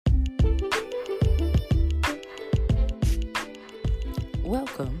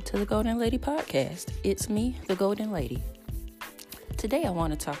Welcome to the Golden Lady Podcast. It's me, the Golden Lady. Today I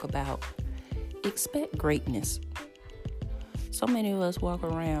want to talk about expect greatness. So many of us walk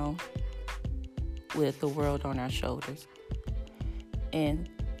around with the world on our shoulders. And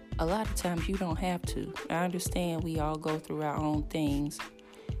a lot of times you don't have to. I understand we all go through our own things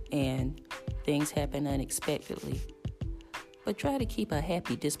and things happen unexpectedly. But try to keep a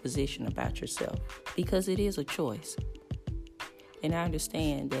happy disposition about yourself because it is a choice. And I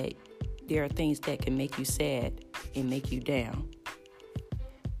understand that there are things that can make you sad and make you down.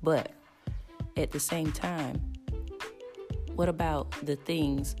 But at the same time, what about the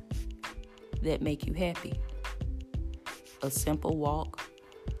things that make you happy? A simple walk,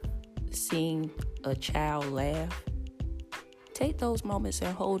 seeing a child laugh. Take those moments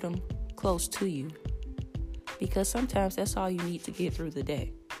and hold them close to you because sometimes that's all you need to get through the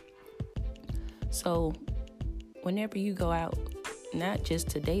day. So whenever you go out, not just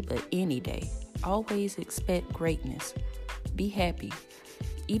today, but any day, always expect greatness. Be happy,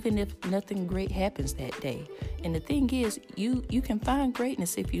 even if nothing great happens that day. And the thing is, you can find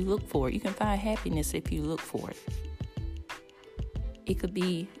greatness if you look for it. You can find happiness if you look for it. It could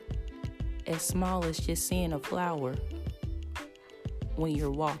be as small as just seeing a flower when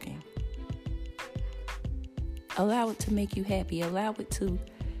you're walking. Allow it to make you happy. Allow it to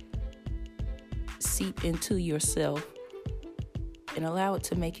seep into yourself and allow it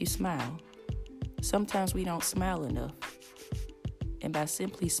to make you smile. Sometimes we don't smile enough. And by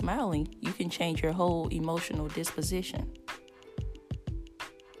simply smiling, you can change your whole emotional disposition.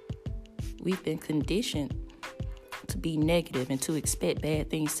 We've been conditioned to be negative and to expect bad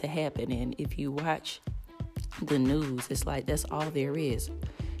things to happen. And if you watch the news, it's like that's all there is.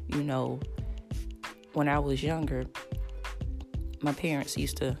 You know, when I was younger, my parents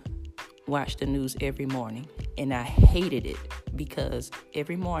used to watch the news every morning. And I hated it because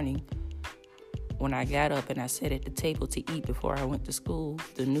every morning when I got up and I sat at the table to eat before I went to school,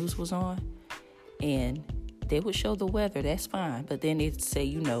 the news was on and they would show the weather. That's fine. But then they'd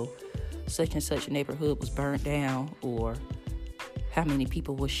say, such and such neighborhood was burnt down or how many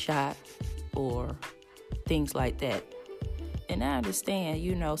people were shot or things like that. And I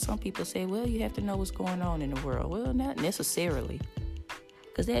understand, some people say, well, you have to know what's going on in the world. Well, not necessarily.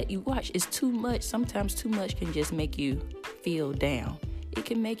 Because that you watch is too much. Sometimes too much can just make you feel down. It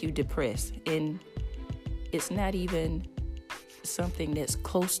can make you depressed. And it's not even something that's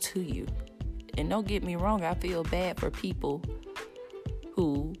close to you. And don't get me wrong, I feel bad for people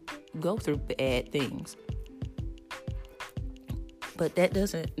who go through bad things. But that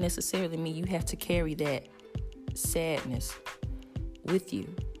doesn't necessarily mean you have to carry that sadness with you.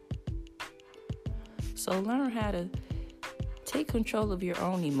 So learn how to take control of your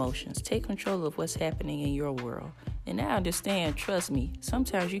own emotions. Take control of what's happening in your world. And I understand, trust me,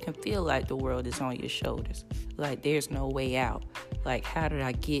 sometimes you can feel like the world is on your shoulders. Like there's no way out. Like, how did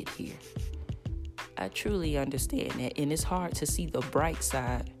I get here? I truly understand that. And it's hard to see the bright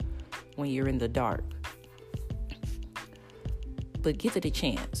side when you're in the dark. But give it a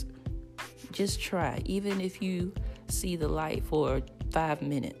chance. Just try. Even if you see the light for 5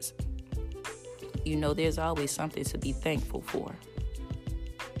 minutes. There's always something to be thankful for.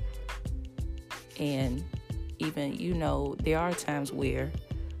 And even, there are times where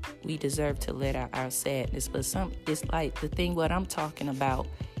we deserve to let out our sadness. But it's like the thing what I'm talking about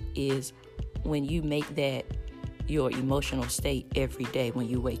is when you make that your emotional state every day when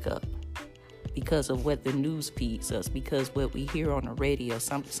you wake up. Because of what the news feeds us, because what we hear on the radio,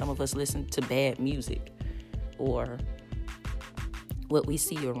 some of us listen to bad music or what we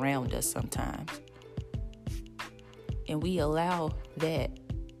see around us sometimes. And we allow that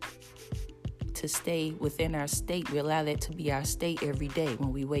to stay within our state. We allow that to be our state every day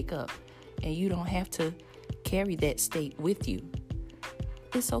when we wake up. And you don't have to carry that state with you.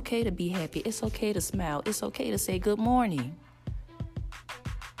 It's okay to be happy. It's okay to smile. It's okay to say good morning.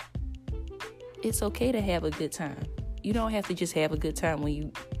 It's okay to have a good time. You don't have to just have a good time when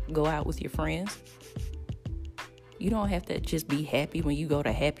you go out with your friends. You don't have to just be happy when you go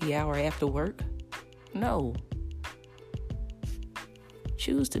to happy hour after work. No.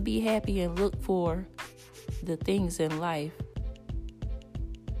 Choose to be happy and look for the things in life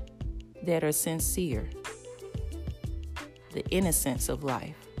that are sincere. The innocence of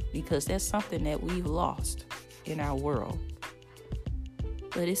life. Because that's something that we've lost in our world.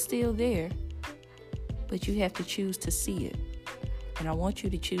 But it's still there. But you have to choose to see it. And I want you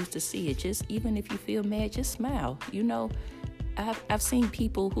to choose to see it. Just even if you feel mad, just smile. I've seen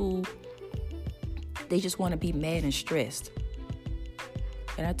people who they just want to be mad and stressed.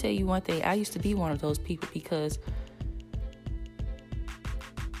 And I tell you one thing, I used to be one of those people because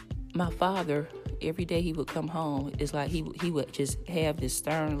my father, every day he would come home, it's like he would just have this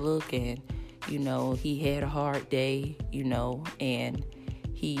stern look, and, he had a hard day, and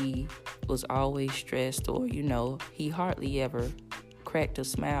he was always stressed, or, he hardly ever cracked a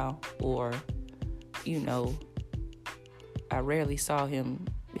smile, or, I rarely saw him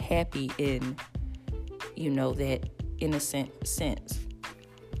happy in, that innocent sense.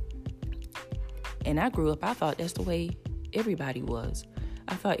 And I grew up, I thought that's the way everybody was.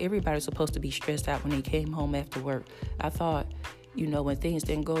 I thought everybody was supposed to be stressed out when they came home after work. I thought, when things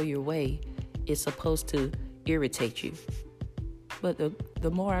didn't go your way, it's supposed to irritate you. But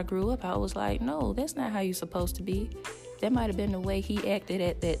the more I grew up, I was like, no, that's not how you're supposed to be. That might have been the way he acted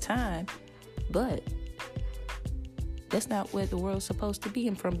at that time, but that's not what the world's supposed to be.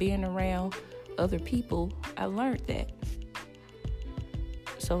 And from being around other people, I learned that.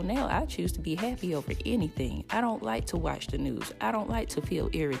 So now I choose to be happy over anything. I don't like to watch the news. I don't like to feel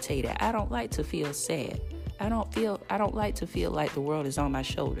irritated. I don't like to feel sad. I don't like to feel like the world is on my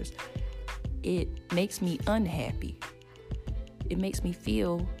shoulders. It makes me unhappy. It makes me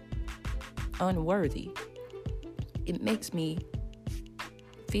feel unworthy. It makes me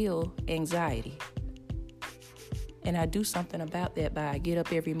feel anxiety. And I do something about that by I get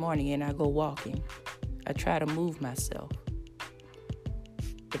up every morning and I go walking. I try to move myself.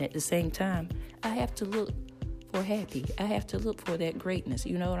 And at the same time, I have to look for happy. I have to look for that greatness.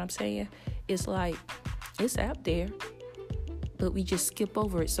 You know what I'm saying? It's like, it's out there, but we just skip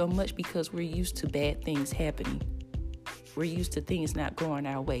over it so much because we're used to bad things happening. We're used to things not going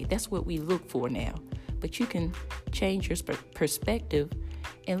our way. That's what we look for now. But you can change your perspective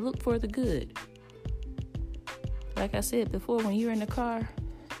and look for the good. Like I said before, when you're in the car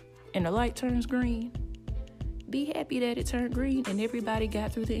and the light turns green, be happy that it turned green and everybody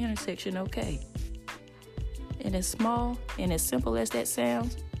got through the intersection okay. And as small and as simple as that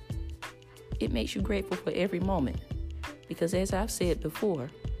sounds, it makes you grateful for every moment. Because as I've said before,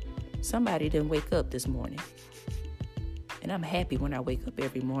 somebody didn't wake up this morning. And I'm happy when I wake up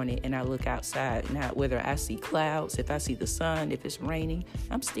every morning and I look outside. Now, whether I see clouds, if I see the sun, if it's raining,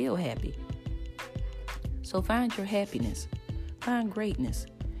 I'm still happy. So find your happiness, find greatness,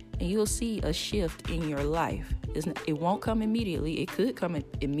 and you'll see a shift in your life. It won't come immediately. It could come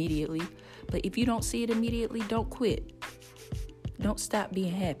immediately. But if you don't see it immediately, don't quit. Don't stop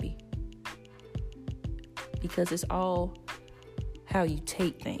being happy. Because it's all how you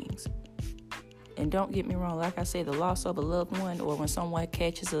take things. And don't get me wrong, like I said, the loss of a loved one or when someone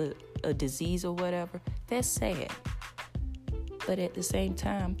catches a disease or whatever, that's sad. But at the same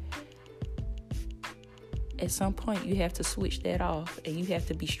time, at some point you have to switch that off and you have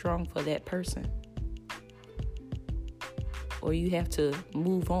to be strong for that person. Or you have to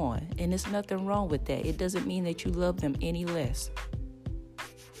move on. And there's nothing wrong with that. It doesn't mean that you love them any less.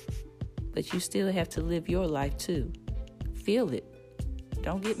 But you still have to live your life too. Feel it.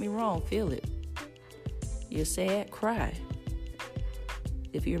 Don't get me wrong, feel it. You're sad, cry.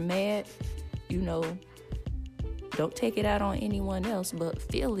 If you're mad, don't take it out on anyone else, but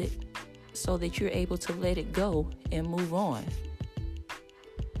feel it so that you're able to let it go and move on.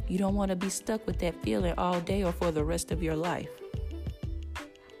 You don't want to be stuck with that feeling all day or for the rest of your life.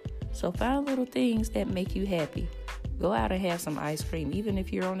 So find little things that make you happy. Go out and have some ice cream, even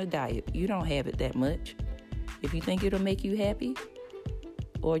if you're on a diet. You don't have it that much. If you think it'll make you happy,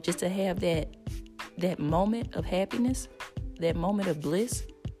 or just to have that moment of happiness, that moment of bliss,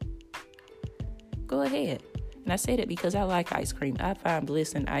 go ahead. And I say that because I like ice cream. I find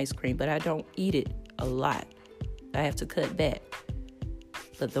bliss in ice cream, but I don't eat it a lot. I have to cut back.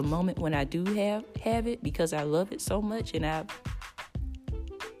 But the moment when I do have it, because I love it so much, and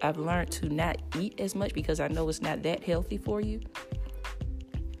I've learned to not eat as much because I know it's not that healthy for you.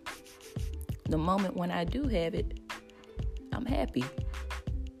 The moment when I do have it, I'm happy.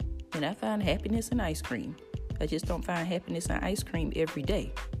 And I find happiness in ice cream. I just don't find happiness in ice cream every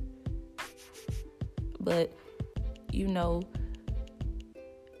day. But,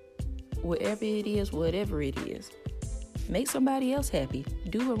 wherever whatever it is, make somebody else happy.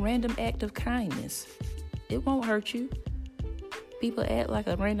 Do a random act of kindness. It won't hurt you. People act like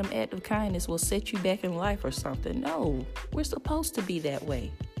a random act of kindness will set you back in life or something. No, we're supposed to be that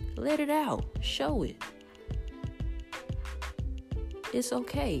way. Let it out. Show it. It's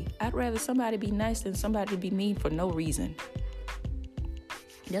okay. I'd rather somebody be nice than somebody be mean for no reason.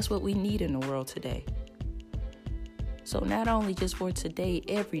 That's what we need in the world today. So not only just for today,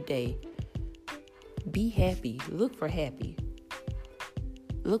 every day, be happy. Look for happy.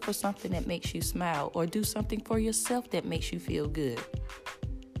 Look for something that makes you smile, or do something for yourself that makes you feel good.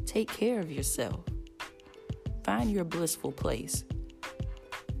 Take care of yourself. Find your blissful place.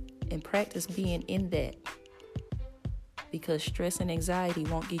 and practice being in that, because stress and anxiety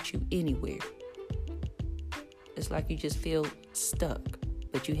won't get you anywhere. It's like you just feel stuck,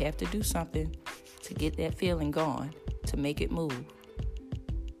 but you have to do something to get that feeling gone, to make it move.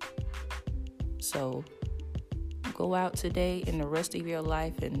 So go out today and the rest of your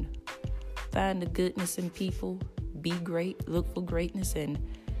life and find the goodness in people. Be great, look for greatness, and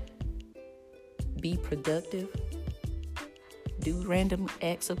be productive. Do random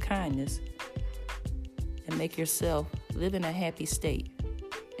acts of kindness and make yourself live in a happy state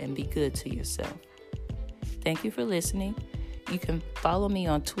and be good to yourself. Thank you for listening. You can follow me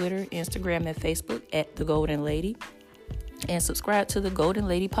on Twitter, Instagram, and Facebook at The Golden Lady, and subscribe to The Golden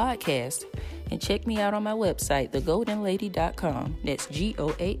Lady Podcast. And check me out on my website, thegoldenlady.com. That's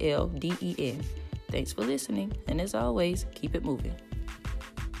GOALDEN. Thanks for listening. And as always, keep it moving.